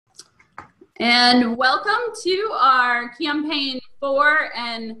And welcome to our campaign 4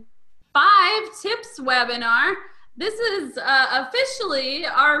 and 5 tips webinar. This is officially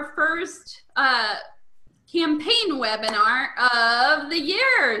our first campaign webinar of the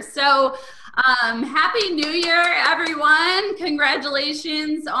year. So Happy New Year, everyone.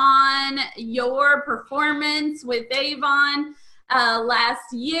 Congratulations on your performance with Avon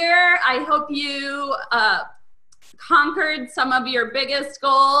last year. I hope you conquered some of your biggest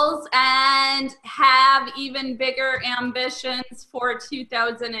goals and have even bigger ambitions for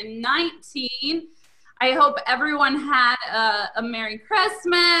 2019. I hope everyone had a Merry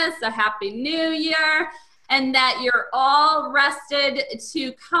Christmas, a Happy New Year, and that you're all rested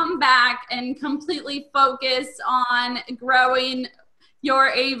to come back and completely focus on growing your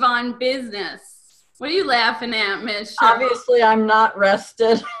Avon business. What are you laughing at, Miss Cheryl? Obviously, I'm not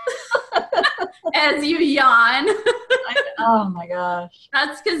rested. As you yawn. Oh my gosh.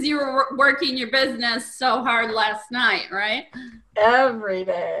 That's because you were working your business so hard last night, right? Every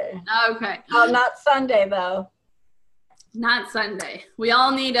day. Okay. Oh, not Sunday though. Not Sunday. We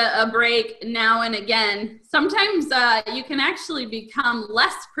all need a break now and again. Sometimes you can actually become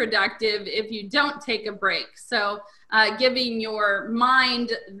less productive if you don't take a break. So giving your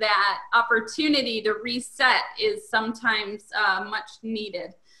mind that opportunity to reset is sometimes much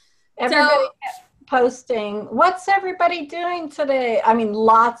needed. Everybody posting, what's everybody doing today? I mean,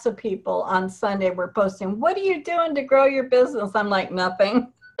 lots of people on Sunday were posting, what are you doing to grow your business? I'm like,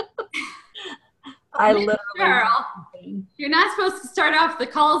 nothing. I literally. Girl, you're not supposed to start off the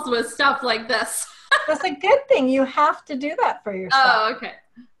calls with stuff like this. That's a good thing. You have to do that for yourself. Oh, okay.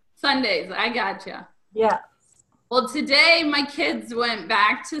 Sundays, I gotcha. Yeah. Well, today my kids went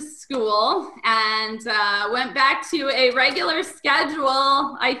back to school and went back to a regular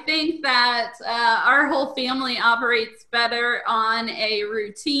schedule. I think that our whole family operates better on a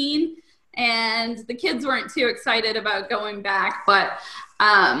routine, and the kids weren't too excited about going back, but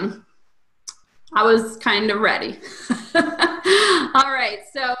I was kind of ready. All right,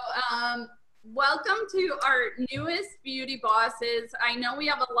 so welcome to our newest beauty bosses. I know we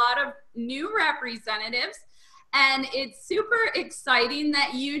have a lot of new representatives. And it's super exciting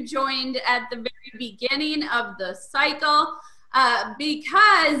that you joined at the very beginning of the cycle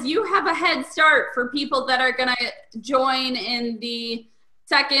because you have a head start for people that are going to join in the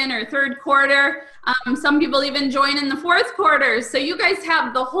second or third quarter. Some people even join in the fourth quarter. So you guys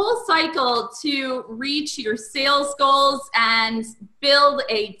have the whole cycle to reach your sales goals and build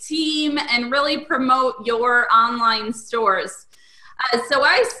a team and really promote your online stores. So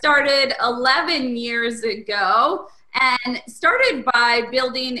I started 11 years ago and started by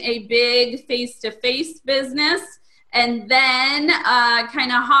building a big face-to-face business, and then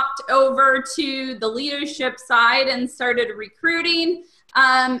kind of hopped over to the leadership side and started recruiting,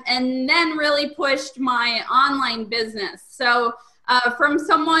 and then really pushed my online business. So from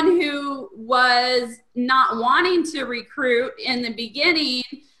someone who was not wanting to recruit in the beginning,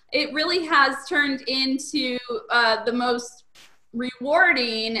 it really has turned into the most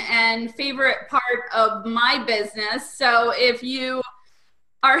rewarding and favorite part of my business. So if you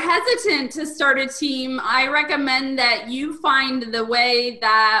are hesitant to start a team, I recommend that you find the way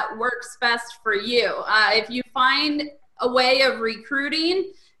that works best for you. If you find a way of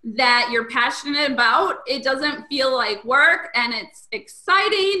recruiting that you're passionate about, it doesn't feel like work and it's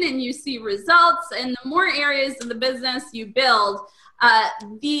exciting and you see results, and the more areas of the business you build,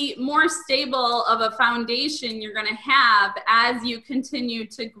 the more stable of a foundation you're going to have as you continue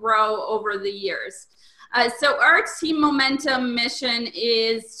to grow over the years. So our Team Momentum mission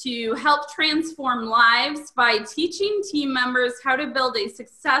is to help transform lives by teaching team members how to build a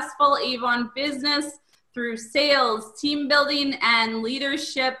successful Avon business through sales, team building, and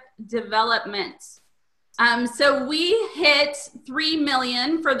leadership development. So we hit 3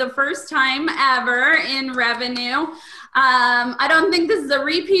 million for the first time ever in revenue. I don't think this is a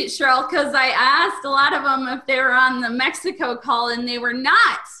repeat, Cheryl, because I asked a lot of them if they were on the Mexico call and they were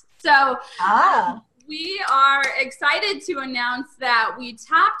not. So we are excited to announce that we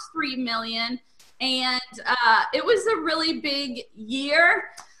topped 3 million, and it was a really big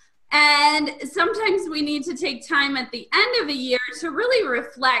year. And sometimes we need to take time at the end of a year to really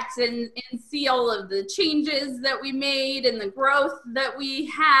reflect and see all of the changes that we made and the growth that we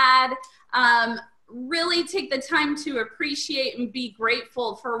had. Really take the time to appreciate and be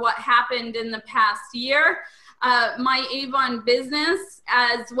grateful for what happened in the past year. My Avon business,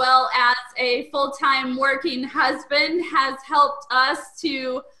 as well as a full-time working husband, has helped us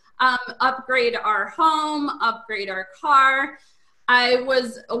to upgrade our home, upgrade our car. I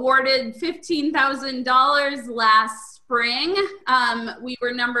was awarded $15,000 last spring. We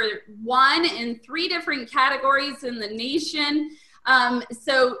were #1 in 3 different categories in the nation.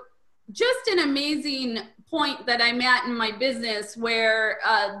 So just an amazing point that I'm at in my business where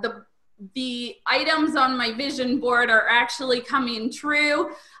the items on my vision board are actually coming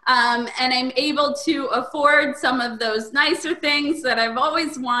true. And I'm able to afford some of those nicer things that I've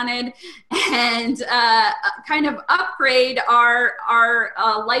always wanted and kind of upgrade our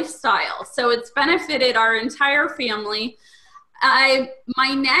lifestyle. So it's benefited our entire family.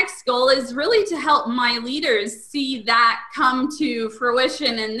 My next goal is really to help my leaders see that come to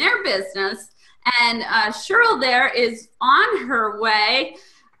fruition in their business. And Cheryl there is on her way.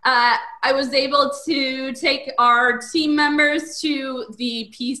 I was able to take our team members to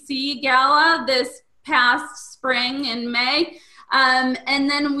the PC Gala this past spring in May. And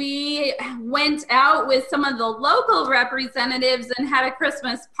then we went out with some of the local representatives and had a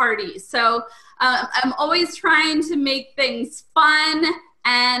Christmas party. So I'm always trying to make things fun,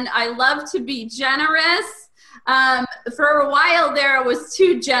 and I love to be generous. For a while there, I was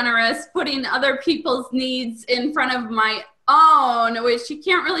too generous, putting other people's needs in front of my own, which you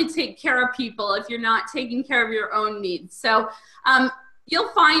can't really take care of people if you're not taking care of your own needs. So you'll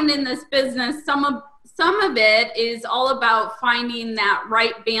find in this business some of it is all about finding that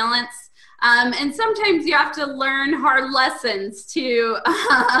right balance. And sometimes you have to learn hard lessons to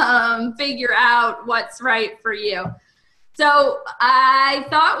figure out what's right for you. So I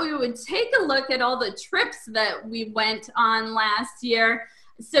thought we would take a look at all the trips that we went on last year.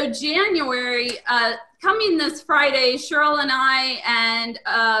 So January, coming this Friday, Cheryl and I and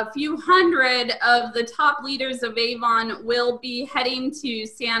a few hundred of the top leaders of Avon will be heading to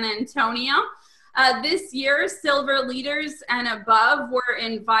San Antonio. This year, silver leaders and above were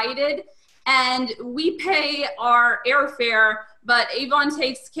invited, and we pay our airfare, but Avon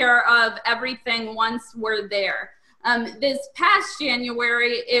takes care of everything once we're there. This past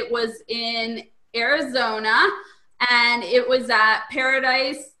January, it was in Arizona, and it was at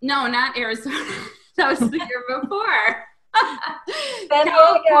Paradise. No, not Arizona. That was the year before. San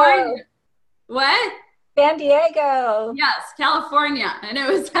Diego. What? San Diego. Yes, California. And it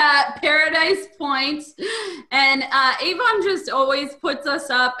was at Paradise Point. And Avon just always puts us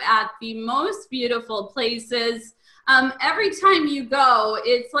up at the most beautiful places. Every time you go,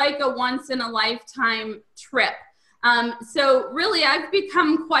 it's like a once-in-a-lifetime trip. So really, I've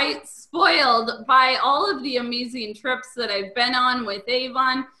become quite spoiled by all of the amazing trips that I've been on with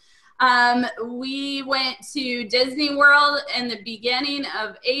Avon. We went to Disney World in the beginning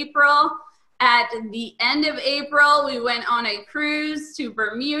of April. At the end of April, we went on a cruise to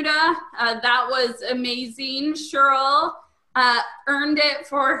Bermuda. That was amazing. Cheryl earned it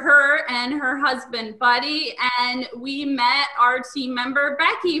for her and her husband, Buddy, and we met our team member,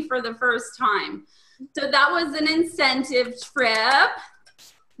 Becky, for the first time. So that was an incentive trip.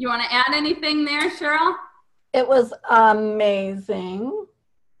 You want to add anything there, Cheryl? It was amazing.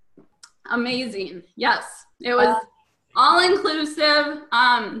 Amazing. Yes. It was all-inclusive.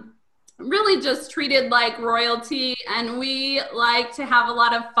 Really just treated like royalty, and we like to have a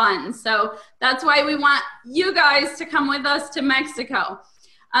lot of fun. So that's why we want you guys to come with us to Mexico.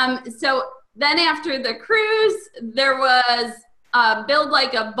 So then after the cruise, there was Build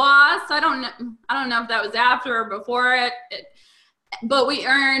Like a Boss. I don't know if that was after or before it, but we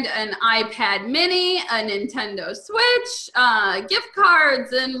earned an iPad mini, a Nintendo Switch, gift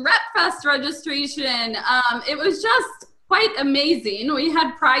cards, and RepFest registration. It was just quite amazing. We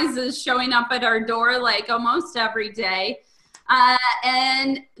had prizes showing up at our door like almost every day.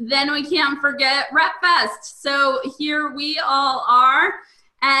 And then we can't forget RepFest. So here we all are.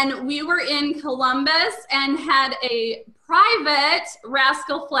 And we were in Columbus and had a private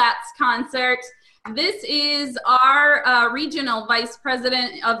Rascal Flatts concert. This is our regional vice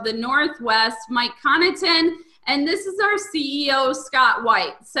president of the Northwest, Mike Connaughton, and this is our CEO, Scott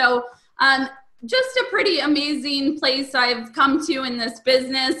White. So just a pretty amazing place I've come to in this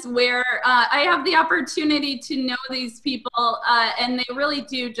business where I have the opportunity to know these people, and they really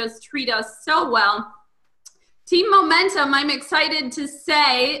do just treat us so well. Team Momentum, I'm excited to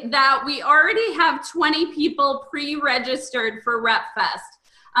say that we already have 20 people pre-registered for RepFest.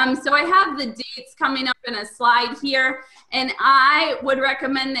 So I have the dates coming up in a slide here, and I would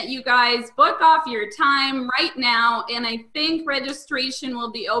recommend that you guys book off your time right now, and I think registration will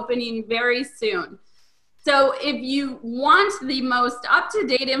be opening very soon. So if you want the most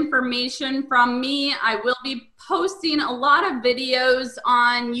up-to-date information from me, I will be posting a lot of videos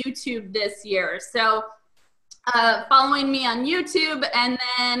on YouTube this year. So following me on YouTube and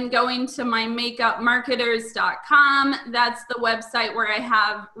then going to my makeupmarketers.com. That's the website where I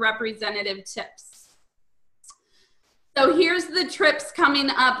have representative tips. So here's the trips coming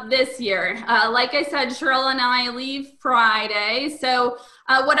up this year. Like I said, Cheryl and I leave Friday. So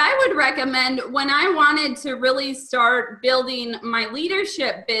what I would recommend when I wanted to really start building my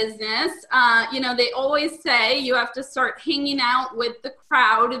leadership business, they always say you have to start hanging out with the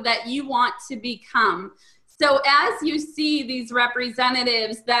crowd that you want to become. So as you see these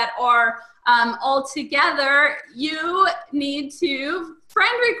representatives that are all together, you need to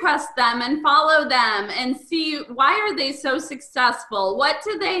friend request them and follow them and see, why are they so successful? What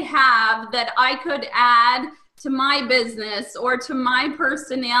do they have that I could add to my business or to my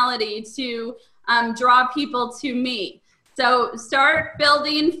personality to draw people to me? So start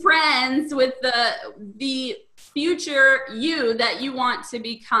building friends with the future you that you want to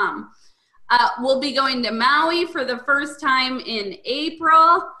become. We'll be going to Maui for the first time in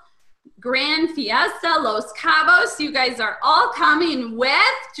April. Grand Fiesta, Los Cabos. You guys are all coming with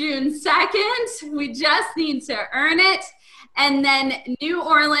June 2nd. We just need to earn it. And then New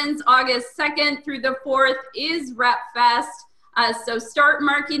Orleans, August 2nd through the 4th is Rep Fest. So start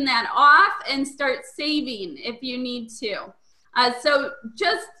marking that off and start saving if you need to. So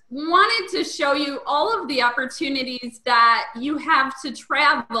just wanted to show you all of the opportunities that you have to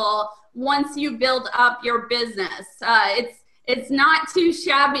travel once you build up your business. It's not too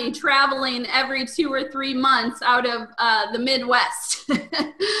shabby traveling every 2 or 3 months out of the Midwest.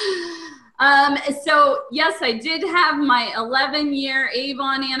 So yes, I did have my 11-year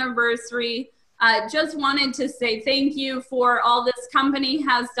Avon anniversary. Just wanted to say thank you for all this company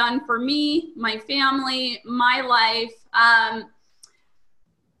has done for me, my family, my life.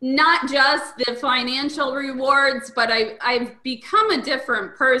 Not just the financial rewards, but I've become a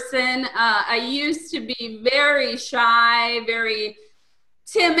different person. I used to be very shy, very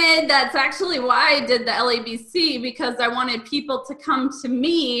timid. That's actually why I did the LABC, because I wanted people to come to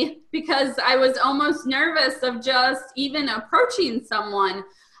me, because I was almost nervous of just even approaching someone.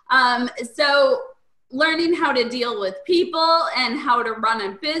 So learning how to deal with people and how to run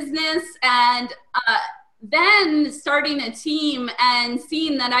a business, and then starting a team and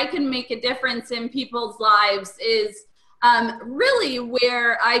seeing that I can make a difference in people's lives is really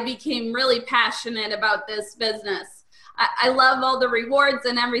where I became really passionate about this business. I love all the rewards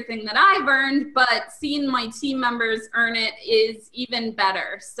and everything that I've earned, but seeing my team members earn it is even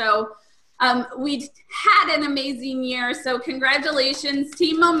better. So we had an amazing year. So congratulations,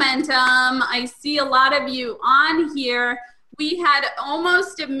 Team Momentum. I see a lot of you on here. We had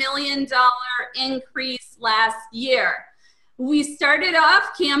almost $1 million increase last year. We started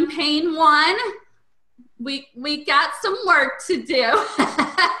off campaign 1. We got some work to do.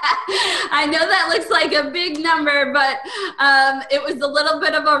 I know that looks like a big number, but it was a little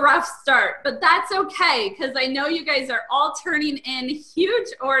bit of a rough start, but that's okay, because I know you guys are all turning in huge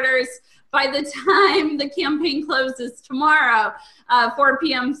orders by the time the campaign closes tomorrow, 4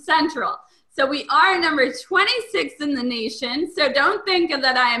 p.m. Central. So we are number 26 in the nation. So don't think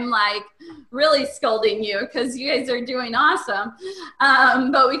that I'm like really scolding you, because you guys are doing awesome.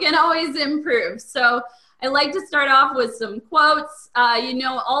 But we can always improve. So I like to start off with some quotes.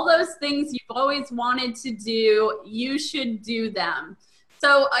 All those things you've always wanted to do, you should do them.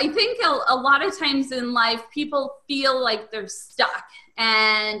 So I think a lot of times in life, people feel like they're stuck.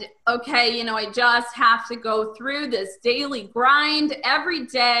 And okay, I just have to go through this daily grind every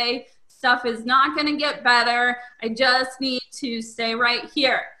day. Stuff is not going to get better. I just need to stay right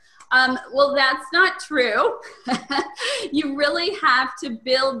here. Well, that's not true. You really have to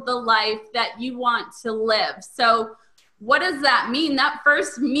build the life that you want to live. So what does that mean? That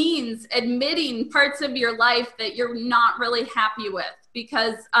first means admitting parts of your life that you're not really happy with,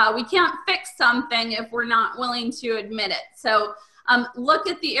 because we can't fix something if we're not willing to admit it. So look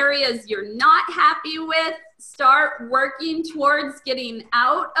at the areas you're not happy with. Start working towards getting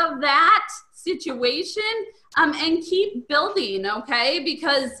out of that situation, and keep building, okay?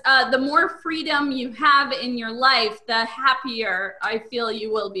 Because the more freedom you have in your life, the happier I feel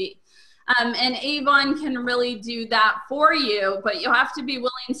you will be. And Avon can really do that for you, but you have to be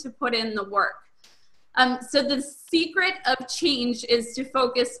willing to put in the work. So the secret of change is to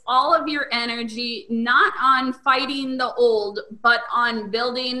focus all of your energy not on fighting the old, but on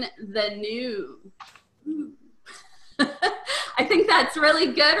building the new. I think that's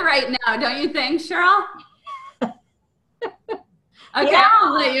really good right now, don't you think, Cheryl? Okay, yeah.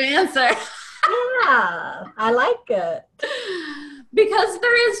 I'll let you answer. Yeah, I like it. Because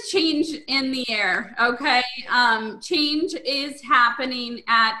there is change in the air, okay? Change is happening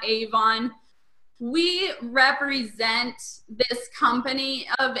at Avon. We represent this company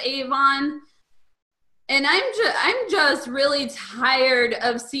of Avon, and I'm just really tired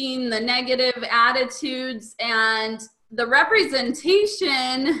of seeing the negative attitudes and the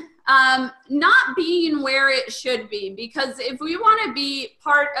representation not being where it should be, because if we want to be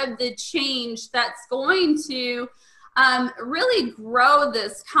part of the change that's going to really grow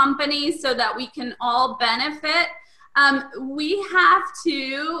this company so that we can all benefit, we have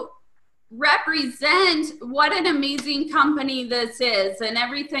to represent what an amazing company this is and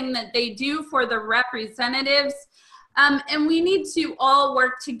everything that they do for the representatives. And we need to all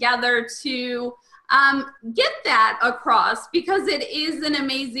work together to get that across, because it is an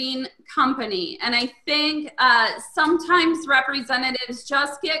amazing company. And I think sometimes representatives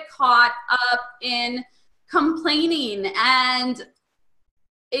just get caught up in complaining, and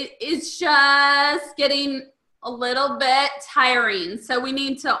it's just getting a little bit tiring. So we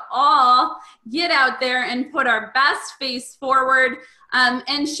need to all get out there and put our best face forward,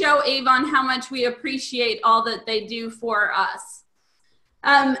 and show Avon how much we appreciate all that they do for us.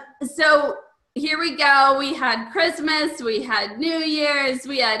 So here we go. We had Christmas, we had New Year's,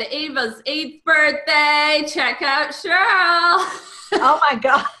 we had Ava's 8th birthday. Check out Cheryl. Oh my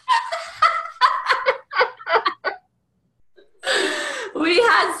God. We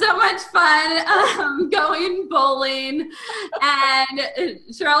had so much fun going bowling, and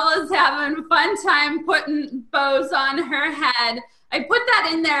Cheryl was having a fun time putting bows on her head. I put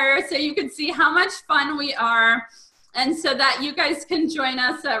that in there so you can see how much fun we are, and so that you guys can join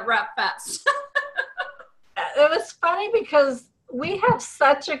us at Rep Fest. It was funny because we have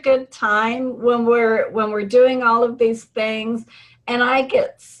such a good time when we're doing all of these things, and I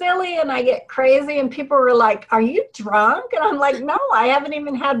get silly and I get crazy, and people were like, "Are you drunk?" And I'm like, "No, I haven't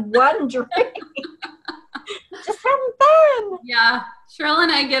even had one drink. Just having fun." Yeah, Cheryl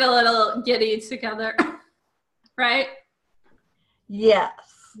and I get a little giddy together, right? Yes.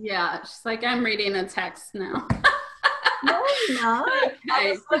 Yeah, she's like, I'm reading a text now. No, I'm not. Okay.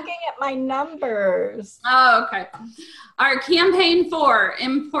 I was looking at my numbers. Oh, okay. Our campaign 4,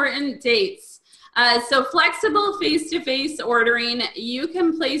 important dates. So flexible face-to-face ordering. You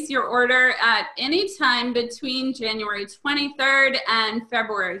can place your order at any time between January 23rd and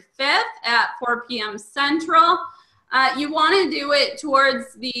February 5th at 4 p.m. Central. You want to do it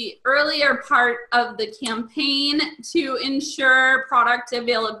towards the earlier part of the campaign to ensure product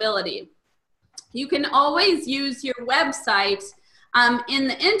availability. You can always use your website in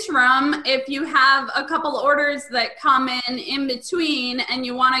the interim if you have a couple orders that come in between and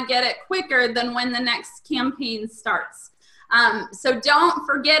you want to get it quicker than when the next campaign starts. So don't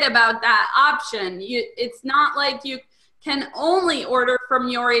forget about that option. It's not like you can only order from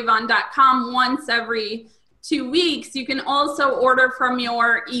youravon.com once every 2 weeks. You can also order from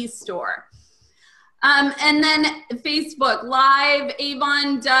your e-store. And then Facebook Live,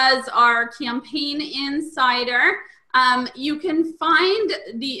 Avon does our Campaign Insider. You can find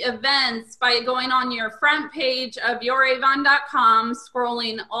the events by going on your front page of youravon.com,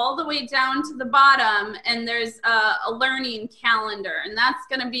 scrolling all the way down to the bottom, and there's a learning calendar, and that's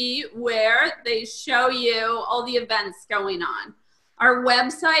going to be where they show you all the events going on. Our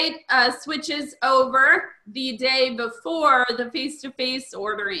website switches over the day before the face-to-face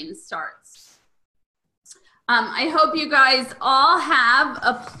ordering starts. I hope you guys all have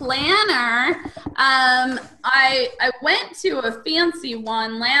a planner. I went to a fancy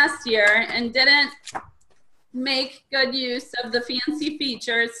one last year and didn't make good use of the fancy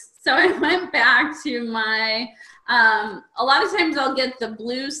features. So I went back to my, a lot of times I'll get the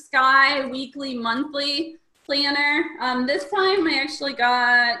Blue Sky weekly, monthly planner. This time I actually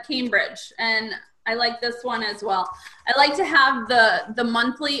got Cambridge, and I like this one as well. I like to have the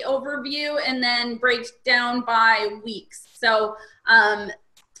monthly overview and then break down by weeks. So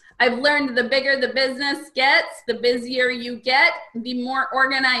I've learned the bigger the business gets, the busier you get, the more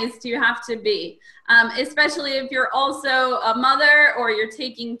organized you have to be. Especially if you're also a mother, or you're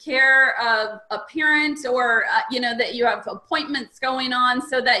taking care of a parent, or you know, that you have appointments going on,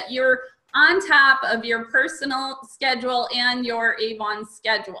 so that you're on top of your personal schedule and your Avon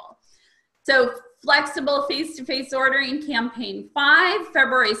schedule. So flexible face-to-face ordering campaign 5,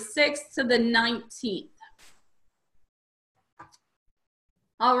 February 6th to the 19th.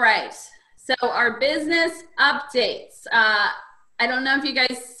 All right, so our business updates. I don't know if you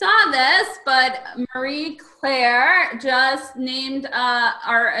guys saw this, but Marie Claire just named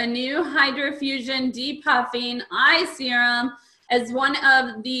a new Hydrofusion Depuffing Eye Serum as one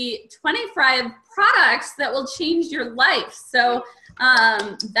of the 25 products that will change your life. So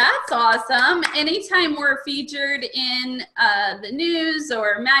that's awesome. Anytime we're featured in the news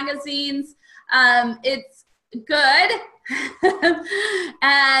or magazines, it's good.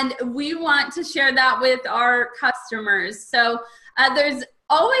 And we want to share that with our customers. So there's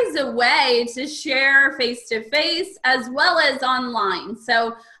always a way to share face-to-face as well as online.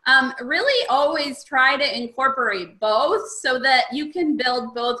 So really always try to incorporate both so that you can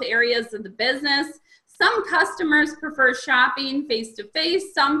build both areas of the business. Some customers prefer shopping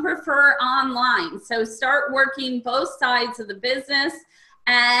face-to-face, some prefer online. So start working both sides of the business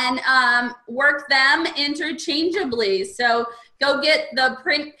and work them interchangeably. So go get the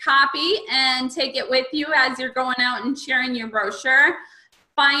print copy and take it with you as you're going out and sharing your brochure.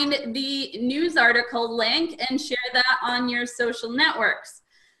 Find the news article link and share that on your social networks.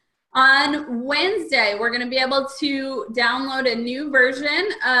 On Wednesday, we're going to be able to download a new version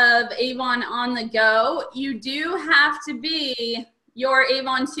of Avon on the go. You do have to be your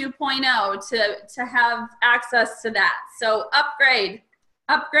Avon 2.0 to have access to that. So upgrade,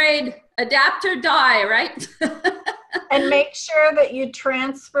 adapt or die, right? And make sure that you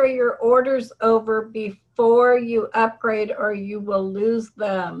transfer your orders over before you upgrade or you will lose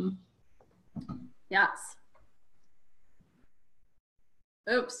them. Yes.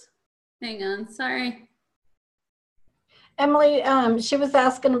 Oops. Hang on, sorry. Emily, she was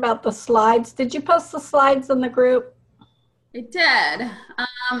asking about the slides. Did you post the slides in the group? It did.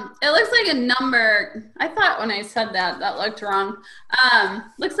 It looks like a number. I thought when I said that, that looked wrong.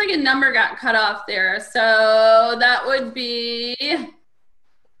 Looks like a number got cut off there. So that would be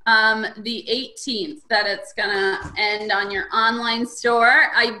the 18th that it's gonna end on your online store.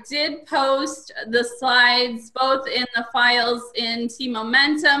 I did post the slides both in the files in Team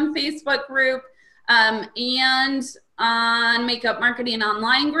Momentum Facebook group and on Makeup Marketing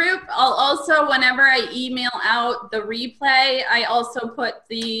Online group. I'll also, whenever I email out the replay, I also put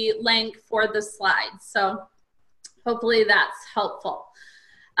the link for the slides. So hopefully that's helpful.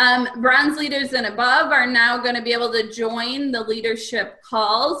 Bronze leaders and above are now going to be able to join the leadership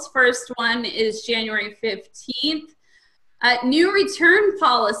calls. First one is January 15th. New return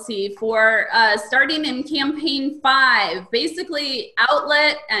policy for starting in campaign 5. Basically,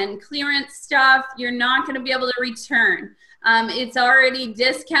 outlet and clearance stuff, you're not going to be able to return. It's already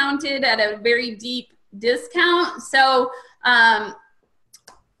discounted at a very deep discount. So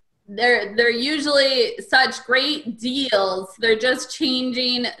they're usually such great deals. They're just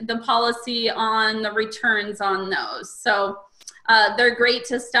changing the policy on the returns on those. So they're great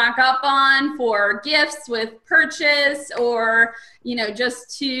to stock up on for gifts with purchase, or, you know,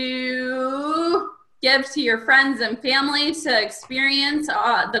 just to give to your friends and family to experience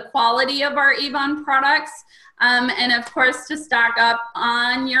the quality of our Avon products. And of course, to stock up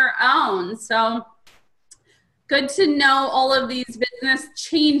on your own. So good to know all of these business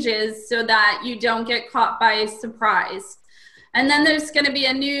changes so that you don't get caught by surprise. And then there's going to be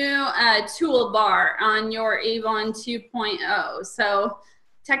a new toolbar on your Avon 2.0. So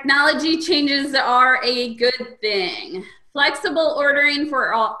technology changes are a good thing. Flexible ordering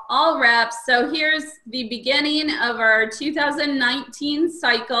for all reps. So here's the beginning of our 2019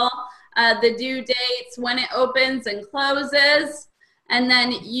 cycle, the due dates, when it opens and closes. And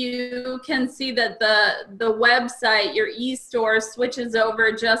then you can see that the website, your e-store, switches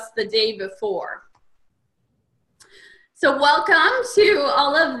over just the day before. So welcome to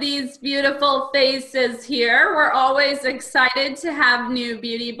all of these beautiful faces here. We're always excited to have new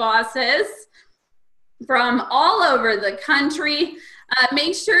beauty bosses from all over the country.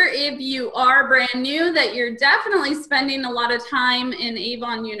 Make sure if you are brand new that you're definitely spending a lot of time in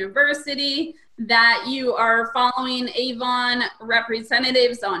Avon University, that you are following Avon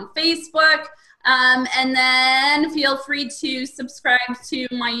representatives on Facebook, and then feel free to subscribe to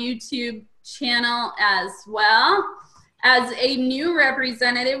my YouTube channel as well. As a new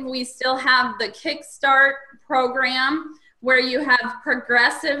representative, we still have the Kickstart program where you have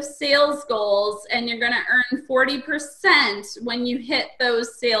progressive sales goals and you're going to earn 40% when you hit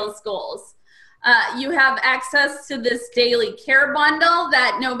those sales goals. You have access to this daily care bundle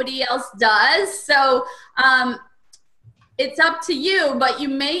that nobody else does. So it's up to you, but you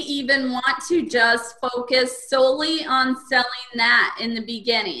may even want to just focus solely on selling that in the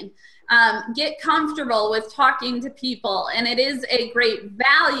beginning. Get comfortable with talking to people, and it is a great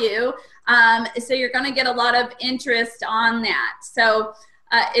value. So you're going to get a lot of interest on that. So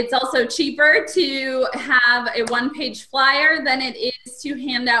it's also cheaper to have a one-page flyer than it is to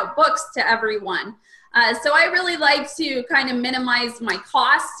hand out books to everyone. So I really like to kind of minimize my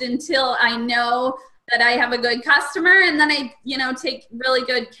cost until I know that I have a good customer, and then I, you know, take really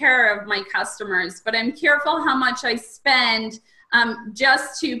good care of my customers. But I'm careful how much I spend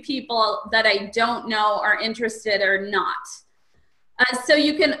just to people that I don't know are interested or not. So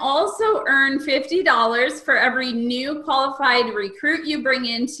you can also earn $50 for every new qualified recruit you bring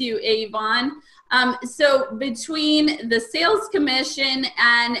into Avon. So between the sales commission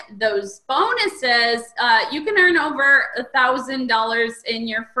and those bonuses, you can earn over $1,000 in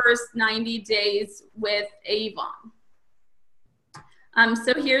your first 90 days with Avon.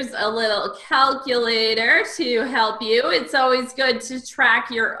 So here's a little calculator to help you. It's always good to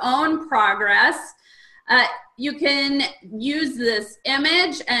track your own progress. You can use this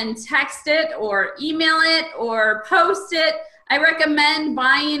image and text it or email it or post it. I recommend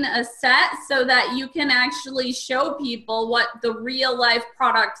buying a set so that you can actually show people what the real life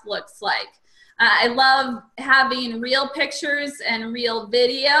product looks like. I love having real pictures and real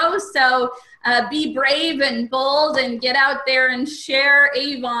video, so be brave and bold and get out there and share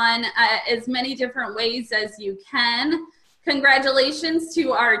Avon as many different ways as you can. Congratulations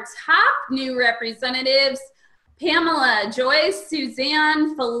to our top new representatives: Pamela, Joyce,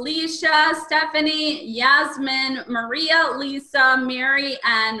 Suzanne, Felicia, Stephanie, Yasmin, Maria, Lisa, Mary,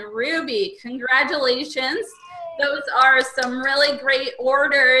 and Ruby. Congratulations. Those are some really great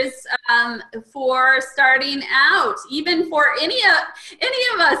orders for starting out, even for any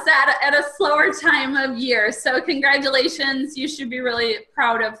of us at a slower time of year. So congratulations. You should be really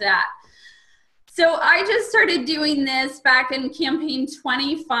proud of that. So I just started doing this back in campaign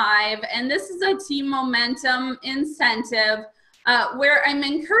 25, and this is a team momentum incentive where I'm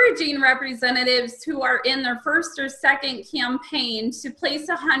encouraging representatives who are in their first or second campaign to place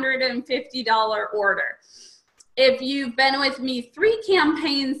a $150 order. If you've been with me 3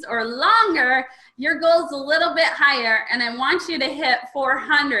 campaigns or longer, your goal is a little bit higher, and I want you to hit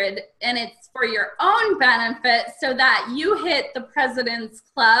 400, and it's for your own benefit so that you hit the President's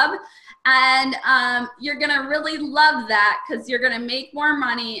Club. And you're gonna really love that because you're gonna make more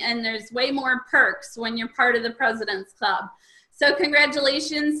money, and there's way more perks when you're part of the President's Club. So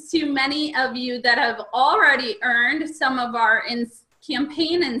congratulations to many of you that have already earned some of our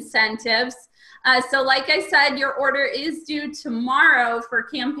campaign incentives. So like I said, your order is due tomorrow for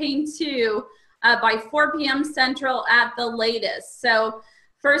campaign 2 by 4 p.m. Central at the latest. So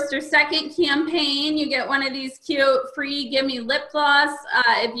first or second campaign, you get one of these cute free Gimme Lip Gloss.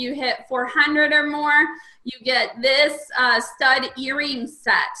 If you hit 400 or more, you get this stud earring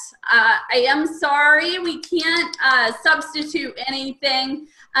set. I am sorry, we can't substitute anything,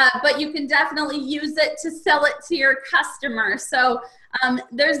 but you can definitely use it to sell it to your customer. So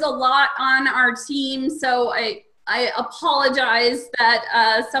there's a lot on our team, so I apologize that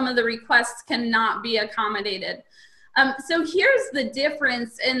some of the requests cannot be accommodated. So here's the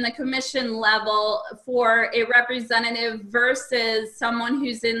difference in the commission level for a representative versus someone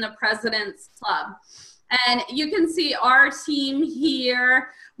who's in the President's Club. And you can see our team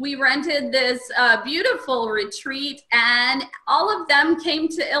here. We rented this beautiful retreat, and all of them came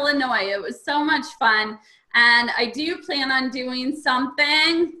to Illinois. It was so much fun. And I do plan on doing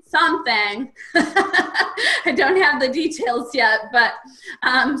something. I don't have the details yet, but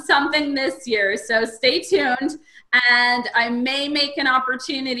something this year. So stay tuned. And I may make an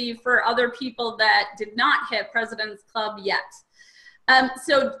opportunity for other people that did not hit President's Club yet.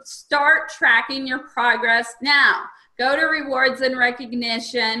 So start tracking your progress now. Go to rewards and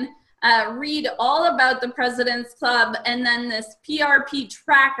recognition. Read all about the President's Club, and then this PRP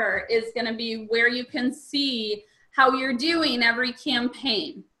tracker is going to be where you can see how you're doing every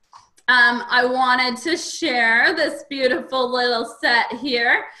campaign. I wanted to share this beautiful little set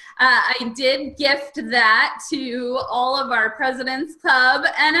here. I did gift that to all of our President's Club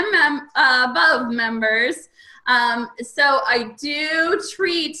and above members. So I do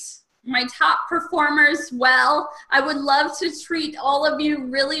treat my top performers well. I would love to treat all of you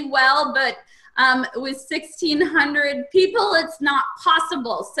really well, but with 1,600 people, it's not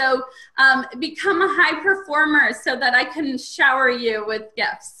possible. So become a high performer so that I can shower you with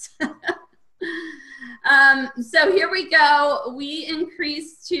gifts. So here we go. We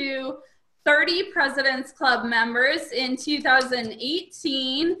increased to 30 President's Club members in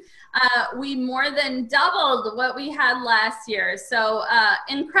 2018. We more than doubled what we had last year. So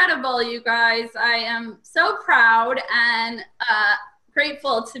incredible, you guys. I am so proud and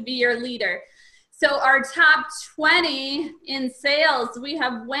grateful to be your leader. So our top 20 in sales, we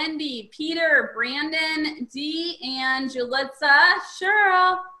have Wendy, Peter, Brandon, Dee, and Julissa,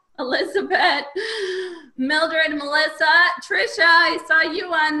 Cheryl, Elizabeth, Mildred, Melissa, Trisha, I saw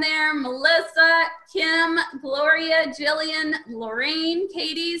you on there, Melissa, Kim, Gloria, Jillian, Lorraine,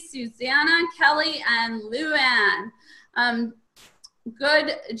 Katie, Susanna, Kelly, and Luann.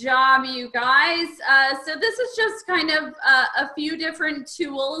 Good job, you guys. So this is just kind of a few different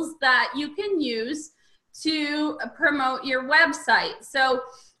tools that you can use to promote your website. So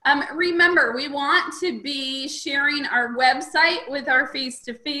Remember, we want to be sharing our website with our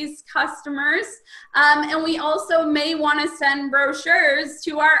face-to-face customers. And we also may want to send brochures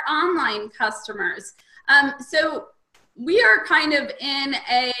to our online customers. So we are kind of in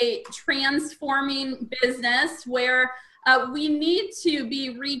a transforming business where we need to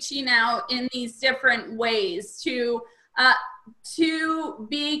be reaching out in these different ways to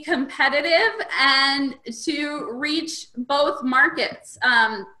be competitive and to reach both markets.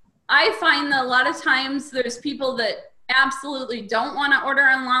 I find that a lot of times there's people that absolutely don't want to order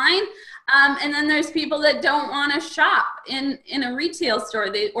online, and then there's people that don't want to shop in a retail store.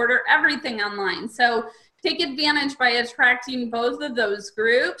 They order everything online. So take advantage by attracting both of those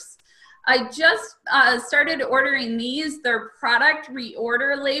groups. I just started ordering these. They're product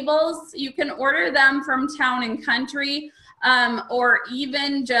reorder labels. You can order them from Town and Country, or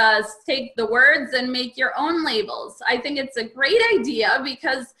even just take the words and make your own labels. I think it's a great idea,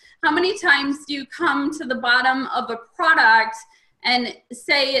 because how many times do you come to the bottom of a product and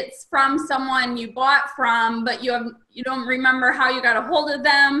say it's from someone you bought from, but you don't remember how you got a hold of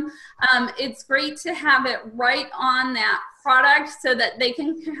them? It's great to have it right on that product so that they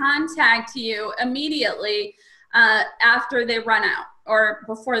can contact you immediately after they run out or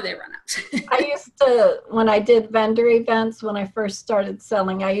before they run out. I used to, when I did vendor events, when I first started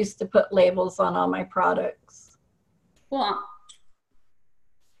selling, I used to put labels on all my products. Cool.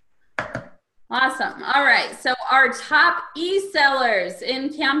 Awesome. All right. So our top e-sellers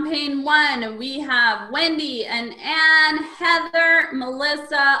in campaign 1, we have Wendy and Ann, Heather,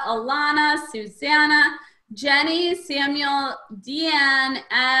 Melissa, Alana, Susanna, Jenny, Samuel, Deanne,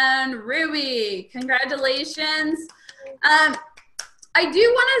 and Ruby. Congratulations. I do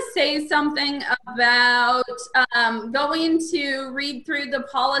want to say something about going to read through the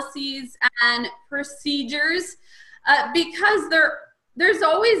policies and procedures, because there's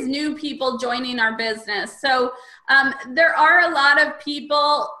always new people joining our business. So there are a lot of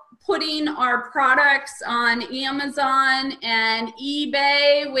people putting our products on Amazon and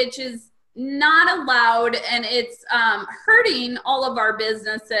eBay, which is not allowed, and it's hurting all of our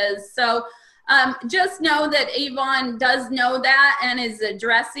businesses. So just know that Avon does know that and is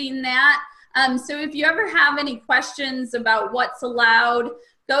addressing that. So if you ever have any questions about what's allowed,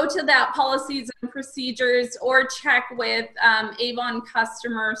 go to that policies and procedures or check with Avon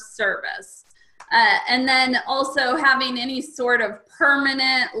customer service. And then also having any sort of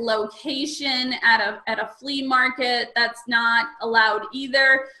permanent location at a flea market, that's not allowed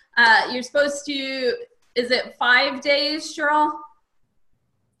either. You're supposed to, is it 5 days, Cheryl?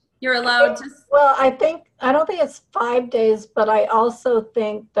 You're allowed to. Well, I don't think it's 5 days, but I also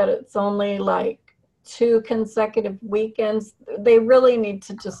think that it's only like 2 consecutive weekends. They really need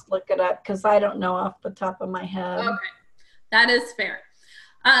to just look it up, because I don't know off the top of my head. Okay, that is fair.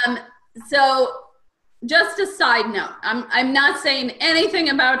 So just a side note, I'm not saying anything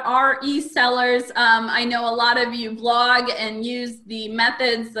about our e-sellers. I know a lot of you blog and use the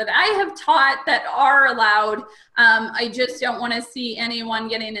methods that I have taught that are allowed. I just don't want to see anyone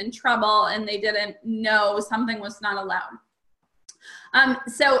getting in trouble and they didn't know something was not allowed.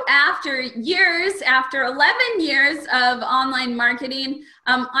 So after 11 years of online marketing,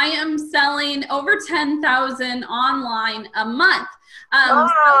 I am selling over 10,000 online a month. Wow.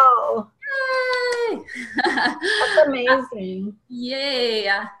 So, yay! That's amazing.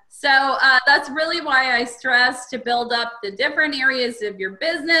 Yeah. So that's really why I stress to build up the different areas of your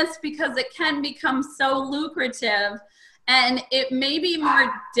business, because it can become so lucrative, and it may be more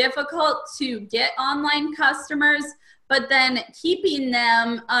difficult to get online customers, but then keeping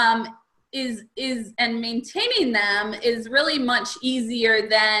them and maintaining them is really much easier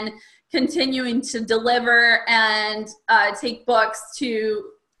than continuing to deliver and take books to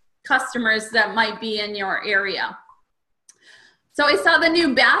customers that might be in your area. So I saw the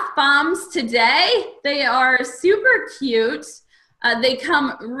new bath bombs today. They are super cute. They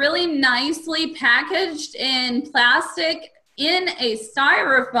come really nicely packaged in plastic in a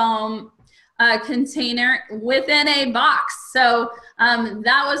styrofoam container within a box. So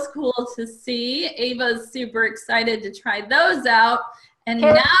that was cool to see. Ava's super excited to try those out. And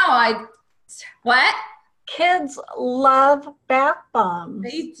now what? Kids love bath bombs.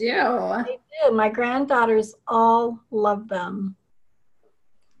 They do. They do. My granddaughters all love them.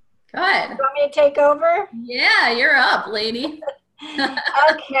 Good. You want me to take over? Yeah, you're up, lady.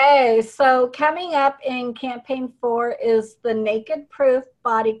 Okay, so coming up in campaign 4 is the Naked Proof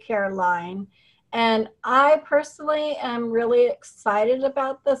body care line. And I personally am really excited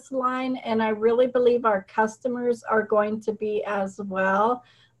about this line, and I really believe our customers are going to be as well.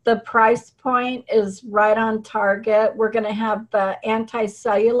 The price point is right on target. We're going to have the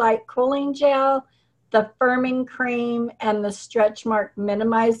anti-cellulite cooling gel, the firming cream, and the stretch mark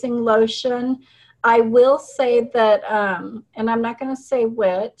minimizing lotion. I will say that, and I'm not going to say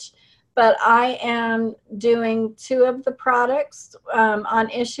which, but I am doing 2 of the products on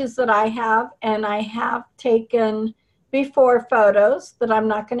issues that I have, and I have taken before photos that I'm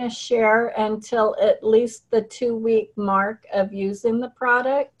not going to share until at least the 2-week mark of using the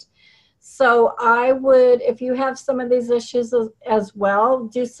product. So I would, if you have some of these issues as well,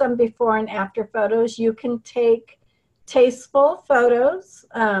 do some before and after photos. You can take tasteful photos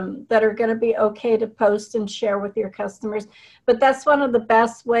that are going to be okay to post and share with your customers. But that's one of the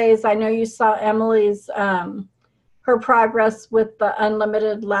best ways. I know you saw Emily's, her progress with the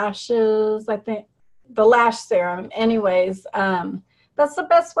unlimited lashes, I think the lash serum. Anyways, that's the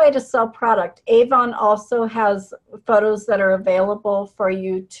best way to sell product. Avon also has photos that are available for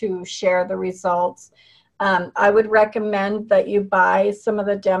you to share the results. I would recommend that you buy some of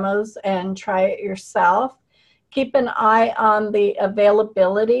the demos and try it yourself. Keep an eye on the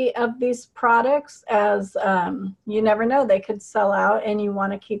availability of these products, as you never know, they could sell out, and you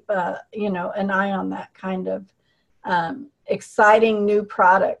want to keep an eye on that kind of exciting new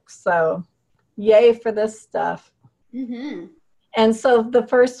products. So yay for this stuff. Mm-hmm. And so the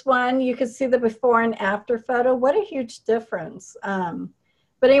first one, you can see the before and after photo. What a huge difference.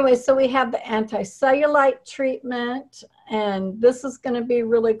 But anyway, so we have the anti-cellulite treatment, and this is going to be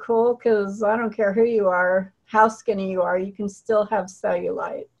really cool because I don't care who you are, how skinny you are, you can still have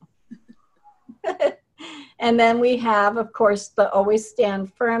cellulite. And then we have, of course, the Always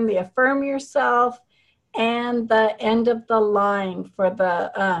Stand Firm, the Affirm Yourself, and the End of the Line for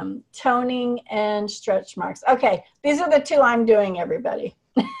the toning and stretch marks. Okay, these are the 2 I'm doing, everybody.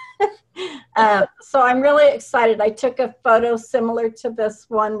 So I'm really excited. I took a photo similar to this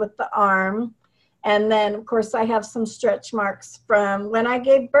one with the arm. And then, of course, I have some stretch marks from when I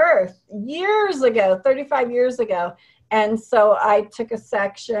gave birth years ago, 35 years ago. And so I took a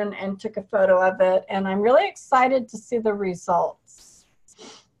section and took a photo of it. And I'm really excited to see the results.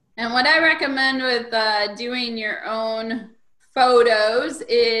 And what I recommend with doing your own photos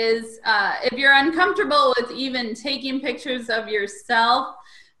is if you're uncomfortable with even taking pictures of yourself,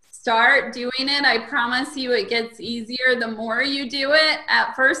 start doing it. I promise you it gets easier the more you do it.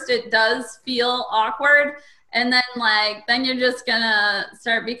 At first it does feel awkward, and then you're just gonna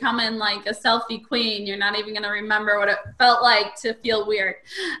start becoming like a selfie queen. You're not even gonna remember what it felt like to feel weird.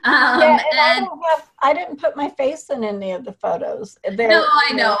 Yeah, and I didn't put my face in any of the photos. No,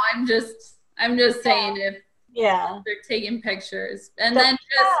 I know. I'm just saying if they're taking pictures, and then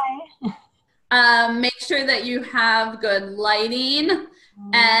just make sure that you have good lighting.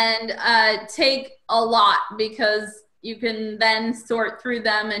 And take a lot, because you can then sort through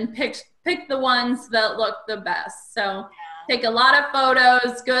them and pick the ones that look the best. So take a lot of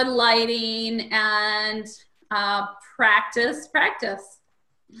photos, good lighting, and practice.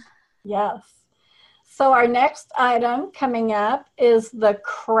 Yes. So our next item coming up is the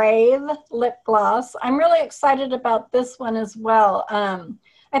Crave lip gloss. I'm really excited about this one as well.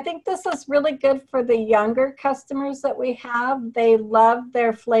 I think this is really good for the younger customers that we have. They love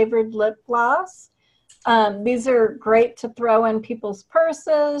their flavored lip gloss. These are great to throw in people's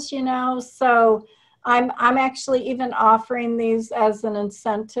purses, so I'm actually even offering these as an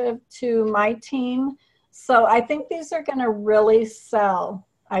incentive to my team. So I think these are going to really sell.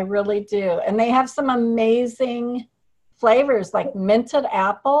 I really do. And they have some amazing flavors like minted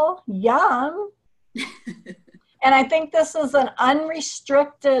apple. Yum. And I think this is an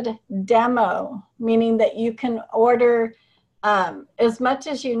unrestricted demo, meaning that you can order as much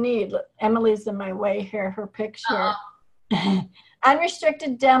as you need. Emily's in my way here, her picture.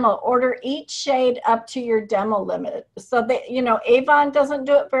 Unrestricted demo, order each shade up to your demo limit. So they, Avon doesn't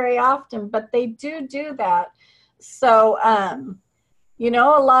do it very often, but they do that. So, a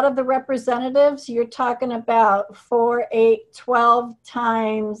lot of the representatives, you're talking about 4, 8, 12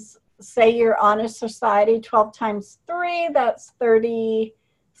 times. Say you're Honor Society, 12 times 3, that's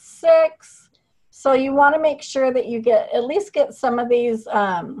 36. So you want to make sure that you at least get some of these,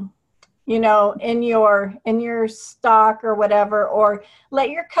 in your stock or whatever, or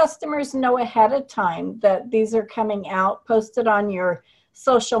let your customers know ahead of time that these are coming out, post it on your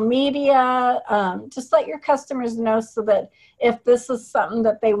social media. Just let your customers know so that if this is something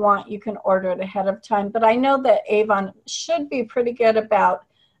that they want, you can order it ahead of time. But I know that Avon should be pretty good about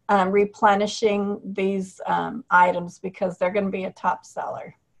replenishing these items because they're going to be a top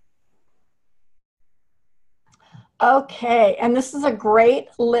seller. Okay, and this is a great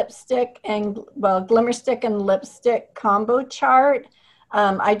lipstick and, glimmer stick and lipstick combo chart.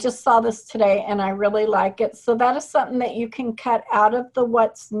 I just saw this today and I really like it. So that is something that you can cut out of the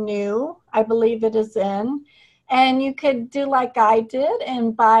What's New, I believe it is in. And you could do like I did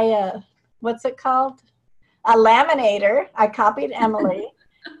and buy a, what's it called? A laminator. I copied Emily,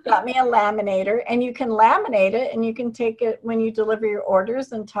 got me a laminator, and you can laminate it and you can take it when you deliver your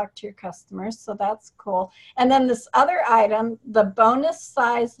orders and talk to your customers. So that's cool. And then this other item, the bonus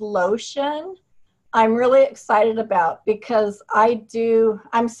size lotion, I'm really excited about because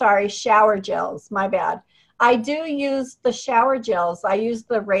I'm sorry, shower gels, my bad. I do use the shower gels. I use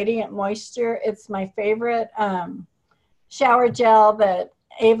the Radiant Moisture. It's my favorite shower gel that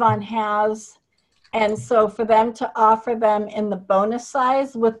Avon has. And so for them to offer them in the bonus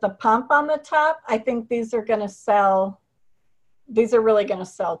size with the pump on the top, I think these are going to sell. These are really going to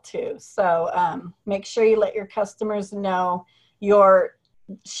sell too. So make sure you let your customers know, your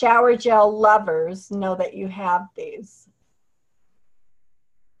shower gel lovers know that you have these.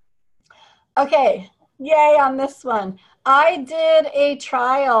 Okay, yay on this one. I did a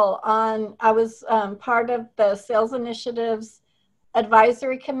trial on, I was part of the Sales Initiatives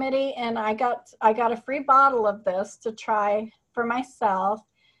Advisory Committee, and I got a free bottle of this to try for myself.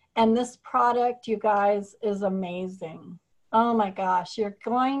 And this product, you guys, is amazing. Oh my gosh, you're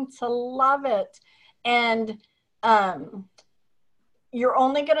going to love it. And you're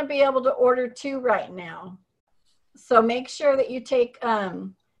only going to be able to order 2 right now. So make sure that you take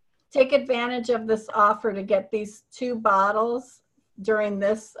advantage of this offer to get these 2 bottles during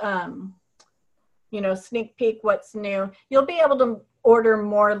this, sneak peek what's new. You'll be able to order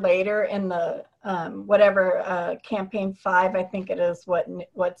more later in the campaign 5, I think it is,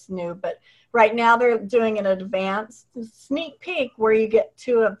 what's new. But right now they're doing an advanced sneak peek where you get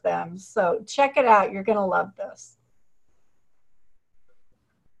 2 of them. So check it out. You're going to love this.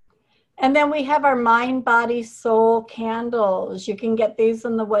 And then we have our Mind, Body, Soul candles. You can get these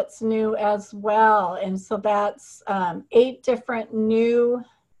in the What's New as well. And so that's 8 different new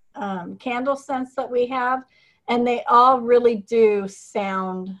candle scents that we have. And they all really do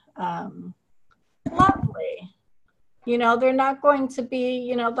sound lovely. They're not going to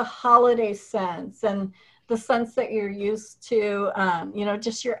be, the holiday scents and the scents that you're used to,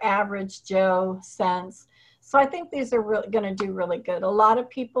 just your average Joe scents. So I think these are really going to do really good. A lot of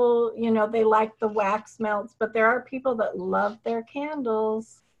people, they like the wax melts, but there are people that love their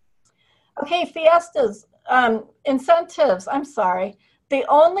candles. Okay, fiestas, incentives. I'm sorry. The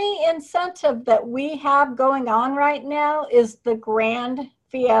only incentive that we have going on right now is the Grand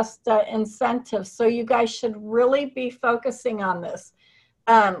Fiesta incentive. So you guys should really be focusing on this.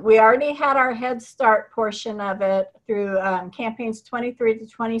 We already had our Head Start portion of it through campaigns 23 to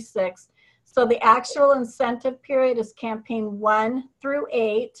 26. So the actual incentive period is campaign 1 through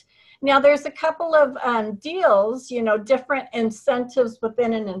 8. Now there's a couple of deals, different incentives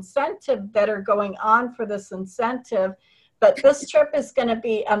within an incentive that are going on for this incentive. But this trip is going to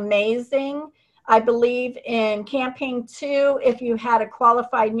be amazing. I believe in campaign 2, if you had a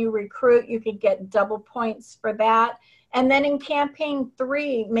qualified new recruit, you could get double points for that. And then in campaign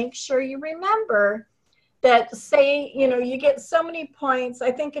 3, make sure you remember that, say, you get so many points.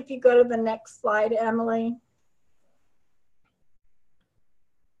 I think if you go to the next slide, Emily.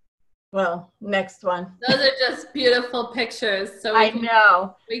 Well, next one. Those are just beautiful pictures. So I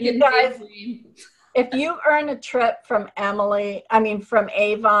know. You guys, if you earn a trip from from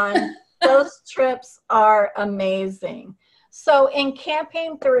Avon, those trips are amazing. So in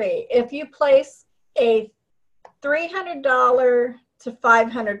campaign 3, if you place a $300 to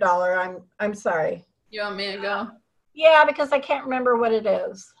 $500, I'm sorry. You want me to go? Yeah, because I can't remember what it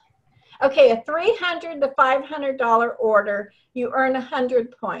is. Okay, a $300 to $500 order, you earn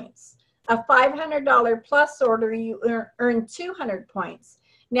 100 points. A $500 plus order, you earn 200 points.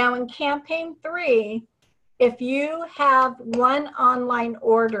 Now in campaign 3, if you have one online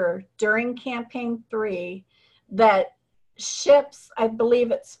order during campaign 3 that ships, I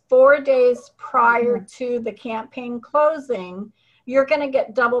believe it's 4 days prior to the campaign closing, you're going to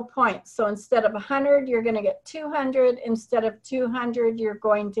get double points. So instead of 100, you're going to get 200. Instead of 200, you're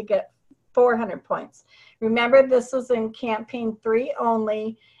going to get 400 points. Remember, this is in campaign 3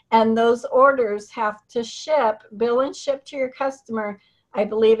 only, and those orders have to ship, bill and ship to your customer. I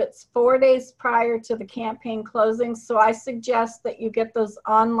believe it's 4 days prior to the campaign closing. So I suggest that you get those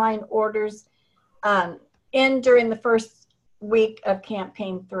online orders in during the first week of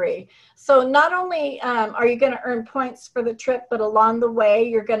campaign 3. So not only are you going to earn points for the trip, but along the way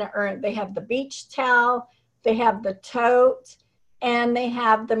you're going to earn, they have the beach towel, they have the tote, and they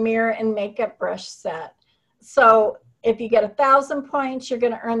have the mirror and makeup brush set. So If you get 1,000 points, you're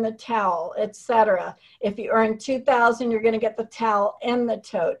going to earn the towel, etc. If you earn 2,000, you're going to get the towel and the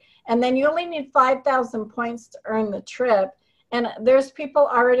tote. And then you only need 5,000 points to earn the trip. And there's people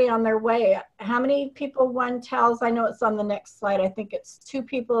already on their way. How many people won towels? I know it's on the next slide. I think it's 2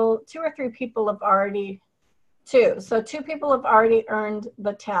 or 3 people have already, 2. So 2 people have already earned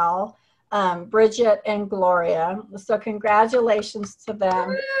the towel, Bridget and Gloria. So congratulations to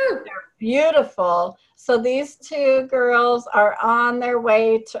them. They're beautiful. So these 2 girls are on their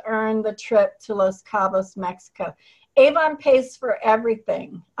way to earn the trip to Los Cabos, Mexico. Avon pays for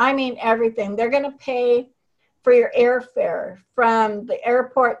everything. I mean, everything. They're going to pay for your airfare from the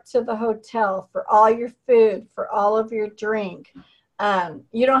airport to the hotel, for all your food, for all of your drink.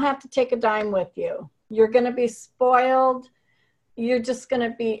 You don't have to take a dime with you. You're going to be spoiled. You're just going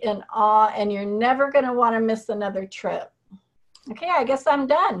to be in awe, and you're never going to want to miss another trip. Okay, I guess I'm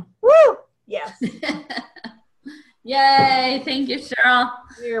done. Woo! Yes. Yay. Thank you, Cheryl.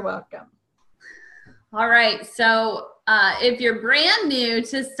 You're welcome. All right. So if you're brand new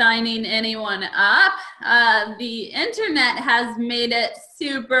to signing anyone up, the internet has made it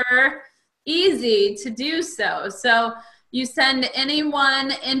super easy to do so. So you send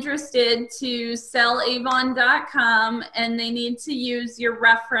anyone interested to sellavon.com, and they need to use your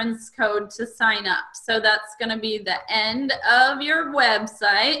reference code to sign up. So that's going to be the end of your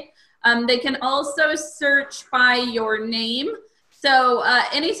website. They can also search by your name. So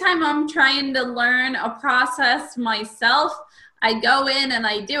anytime I'm trying to learn a process myself, I go in and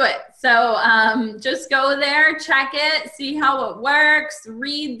I do it. So just go there, check it, see how it works,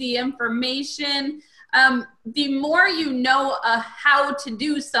 read the information. The more you know how to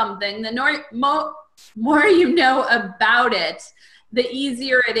do something, the more you know about it, the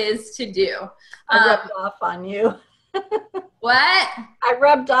easier it is to do. I rubbed off on you. What? I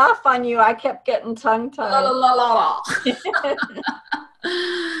rubbed off on you. I kept getting tongue-tied.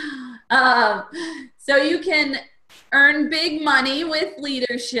 So you can earn big money with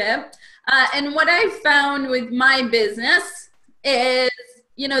leadership. And what I found with my business is,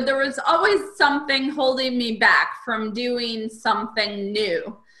 you know, there was always something holding me back from doing something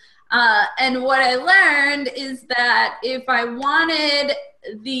new. And what I learned is that if I wanted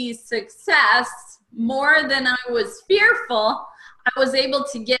the success more than I was fearful, I was able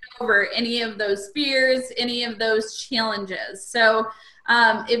to get over any of those fears, any of those challenges. So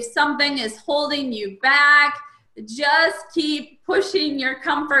if something is holding you back, just keep pushing your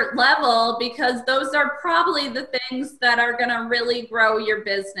comfort level, because those are probably the things that are going to really grow your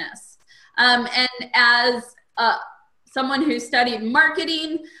business. And as someone who studied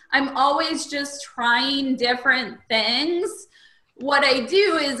marketing, I'm always just trying different things. What I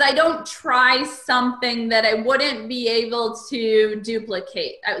do is I don't try something that I wouldn't be able to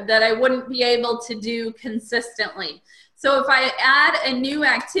duplicate, that I wouldn't be able to do consistently. So if I add a new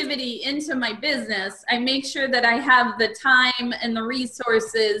activity into my business, I make sure that I have the time and the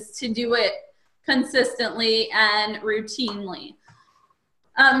resources to do it consistently and routinely.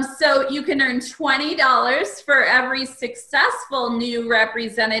 So you can earn $20 for every successful new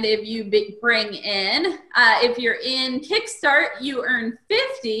representative you bring in. If you're in Kickstart, you earn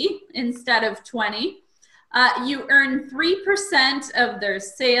 50 instead of 20. You earn 3% of their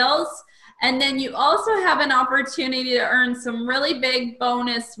sales. And then you also have an opportunity to earn some really big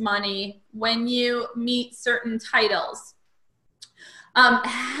bonus money when you meet certain titles.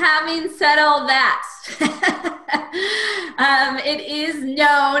 Having said all that, it is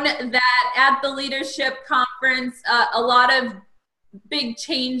known that at the leadership conference, a lot of big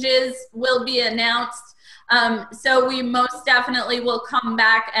changes will be announced. So we most definitely will come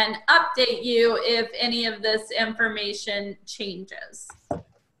back and update you if any of this information changes.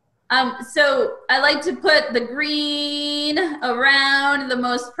 So I like to put the green around the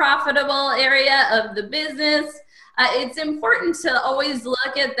most profitable area of the business. It's important to always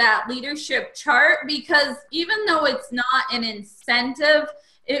look at that leadership chart, because even though it's not an incentive,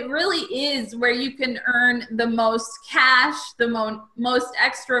 it really is where you can earn the most cash, the most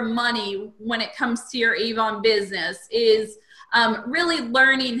extra money when it comes to your Avon business, is really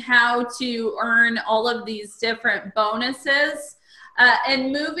learning how to earn all of these different bonuses.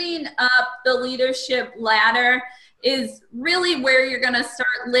 And moving up the leadership ladder is really where you're going to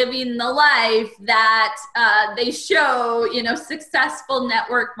start living the life that they show, you know, successful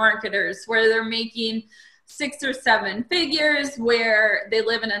network marketers, where they're making 6 or 7 figures, where they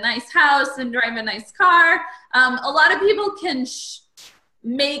live in a nice house and drive a nice car. A lot of people can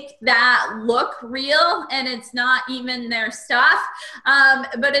make that look real, and it's not even their stuff.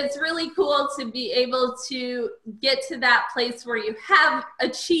 But it's really cool to be able to get to that place where you have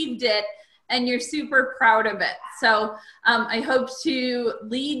achieved it, and you're super proud of it. So I hope to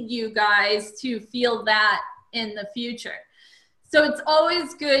lead you guys to feel that in the future. So it's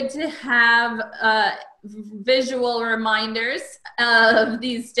always good to have visual reminders of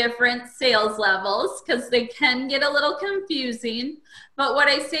these different sales levels, because they can get a little confusing. But what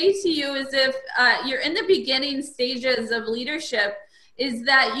I say to you is, if you're in the beginning stages of leadership, is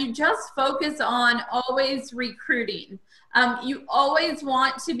that you just focus on always recruiting. You always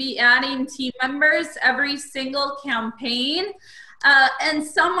want to be adding team members every single campaign. And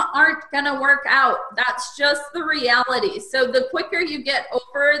some aren't going to work out. That's just the reality. So the quicker you get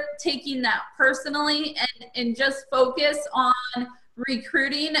over taking that personally and just focus on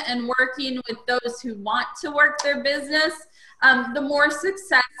recruiting and working with those who want to work their business, the more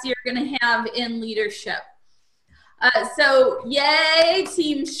success you're going to have in leadership. So yay,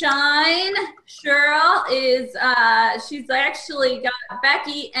 Team Shine. Cheryl is, she's actually got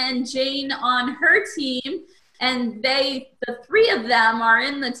Becky and Jane on her team. And the three of them are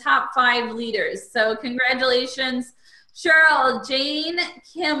in the top 5 leaders. So congratulations, Cheryl, Jane,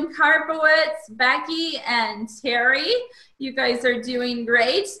 Kim Karpowitz, Becky, and Terry. You guys are doing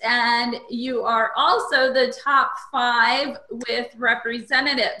great. And you are also the top 5 with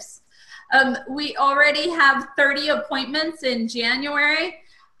representatives. We already have 30 appointments in January.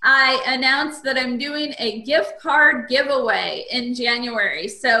 I announced that I'm doing a gift card giveaway in January.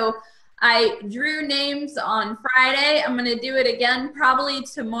 So I drew names on Friday. I'm going to do it again probably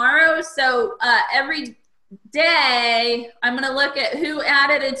tomorrow. So every day I'm going to look at who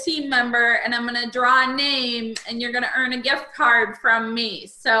added a team member, and I'm going to draw a name, and you're going to earn a gift card from me.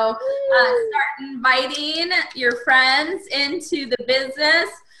 So start inviting your friends into the business.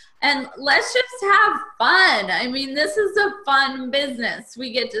 And let's just have fun. I mean, this is a fun business.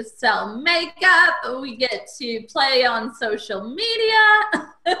 We get to sell makeup. We get to play on social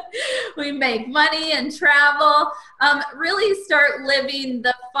media. We make money and travel. Really start living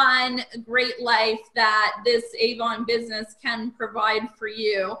the fun, great life that this Avon business can provide for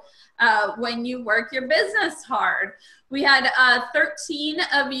you when you work your business hard. We had 13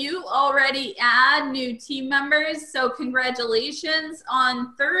 of you already add new team members, so congratulations.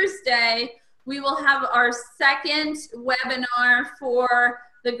 On Thursday, we will have our second webinar for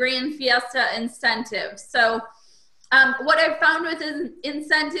the Grand Fiesta incentive. So what I've found with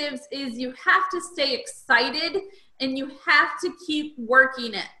incentives is you have to stay excited and you have to keep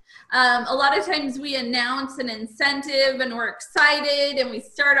working it. A lot of times we announce an incentive and we're excited and we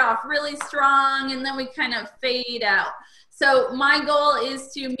start off really strong and then we kind of fade out. So my goal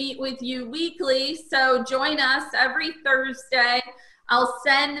is to meet with you weekly. So join us every Thursday. I'll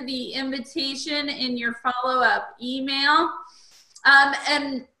send the invitation in your follow-up email.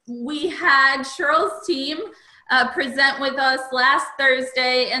 And we had Cheryl's team present with us last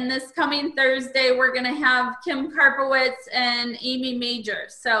Thursday, and this coming Thursday we're going to have Kim Karpowitz and Amy Major.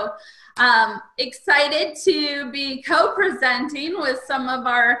 So excited to be co-presenting with some of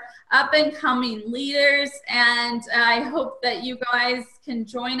our up-and-coming leaders, and I hope that you guys can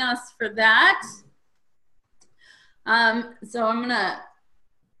join us for that. So I'm gonna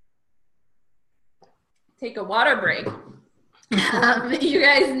take a water break. You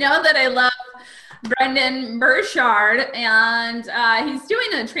guys know that I love Brendan Burchard, and he's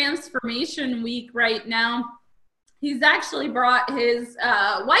doing a transformation week right now. He's actually brought his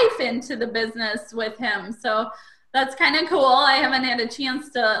wife into the business with him, so that's kind of cool. I haven't had a chance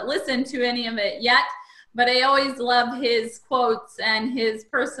to listen to any of it yet, but I always love his quotes and his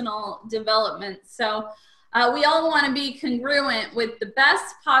personal development. So we all want to be congruent with the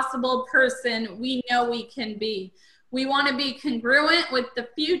best possible person we know we can be. We want to be congruent with the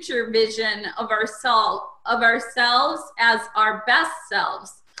future vision of ourselves as our best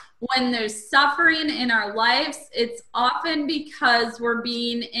selves. When there's suffering in our lives, it's often because we're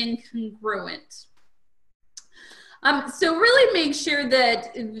being incongruent. So really make sure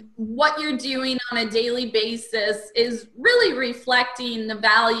that what you're doing on a daily basis is really reflecting the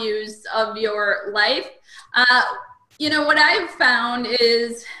values of your life. You know, what I've found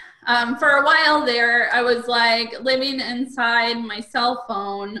is for a while there, I was like living inside my cell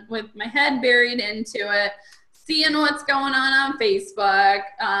phone with my head buried into it, seeing what's going on Facebook,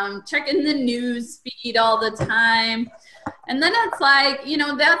 checking the news feed all the time. And then it's like, you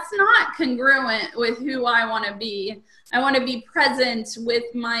know, that's not congruent with who I want to be. I want to be present with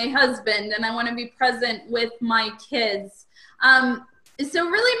my husband, and I want to be present with my kids. So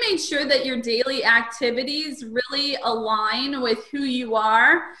really make sure that your daily activities really align with who you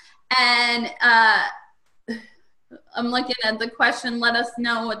are. And I'm looking at the question, let us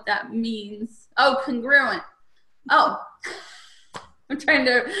know what that means. Oh, congruent. Oh, I'm trying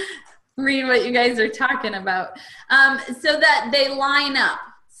to read what you guys are talking about, so that they line up.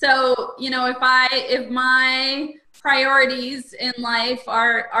 So, you know, if my priorities in life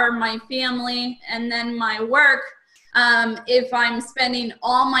are my family and then my work, if I'm spending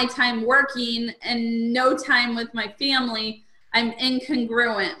all my time working and no time with my family, I'm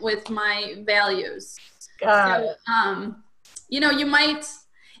incongruent with my values. Got So, it. you know, you might,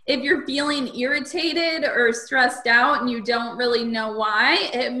 if you're feeling irritated or stressed out and you don't really know why,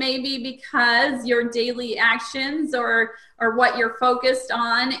 it may be because your daily actions or what you're focused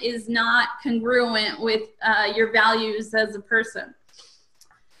on is not congruent with your values as a person.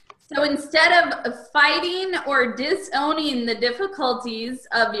 So instead of fighting or disowning the difficulties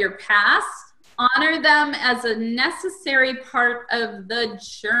of your past, honor them as a necessary part of the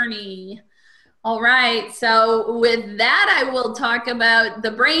journey. All right, so with that, I will talk about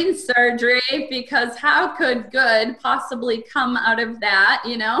the brain surgery, because how could good possibly come out of that,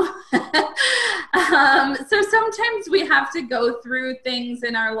 you know? So sometimes we have to go through things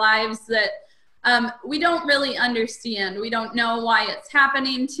in our lives that we don't really understand. We don't know why it's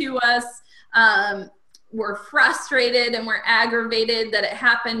happening to us. We're frustrated and we're aggravated that it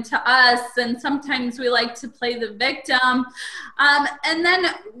happened to us. And sometimes we like to play the victim. And then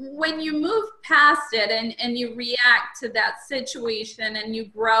when you move past it and you react to that situation and you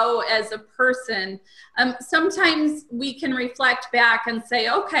grow as a person, sometimes we can reflect back and say,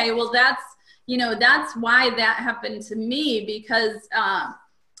 okay, well, that's why that happened to me, because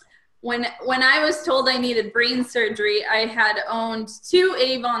when I was told I needed brain surgery, I had owned 2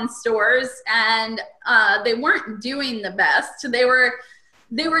 Avon stores, and they weren't doing the best. They were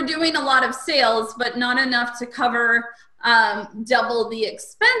doing a lot of sales, but not enough to cover double the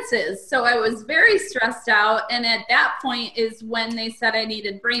expenses. So I was very stressed out, and at that point is when they said I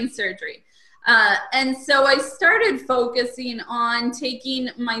needed brain surgery. And so I started focusing on taking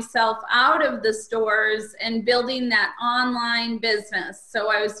myself out of the stores and building that online business.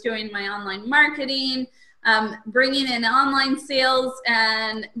 So I was doing my online marketing, bringing in online sales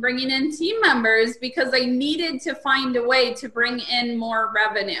and bringing in team members, because I needed to find a way to bring in more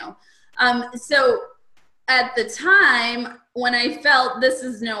revenue. So at the time when I felt this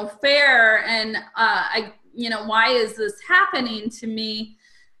is no fair and why is this happening to me?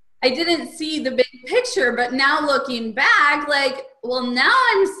 I didn't see the big picture, but now looking back, like, well, now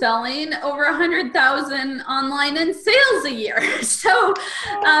I'm selling over 100,000 online in sales a year. So,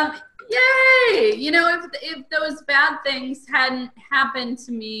 yay! You know, if those bad things hadn't happened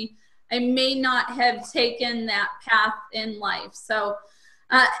to me, I may not have taken that path in life. So,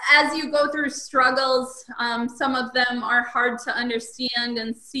 as you go through struggles, some of them are hard to understand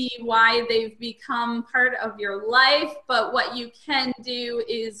and see why they've become part of your life. But what you can do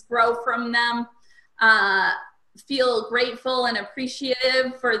is grow from them, feel grateful and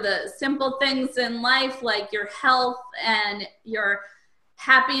appreciative for the simple things in life, like your health and your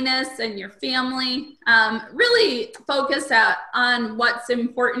happiness and your family. Really focus on what's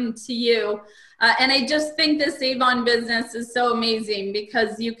important to you. And I just think this Avon business is so amazing,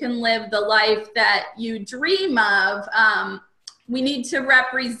 because you can live the life that you dream of. We need to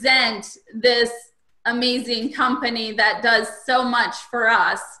represent this amazing company that does so much for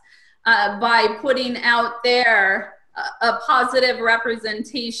us by putting out there a positive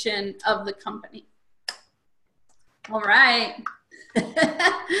representation of the company. All right.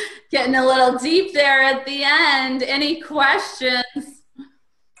 Getting a little deep there at the end. Any questions?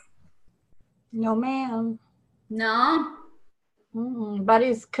 No, ma'am. No? But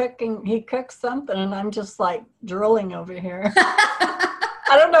he's cooking. He cooks something, and I'm just like drooling over here.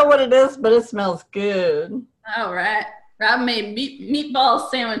 I don't know what it is, but it smells good. All right. Rob made meatball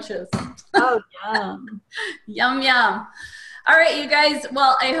sandwiches. Oh, yum. Yum, yum. All right, you guys.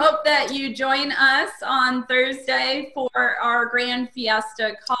 Well, I hope that you join us on Thursday for our Grand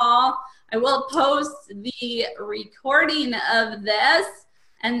Fiesta call. I will post the recording of this,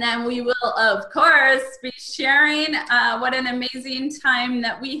 and then we will, of course, be sharing what an amazing time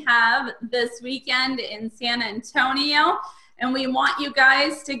that we have this weekend in San Antonio. And we want you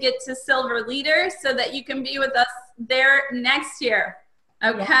guys to get to Silver Leader so that you can be with us there next year.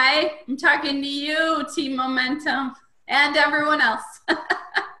 Okay? Yeah. I'm talking to you, Team Momentum, and everyone else. All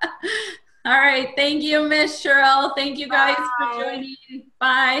right. Thank you, Miss Cheryl. Thank you guys for joining.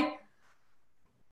 Bye.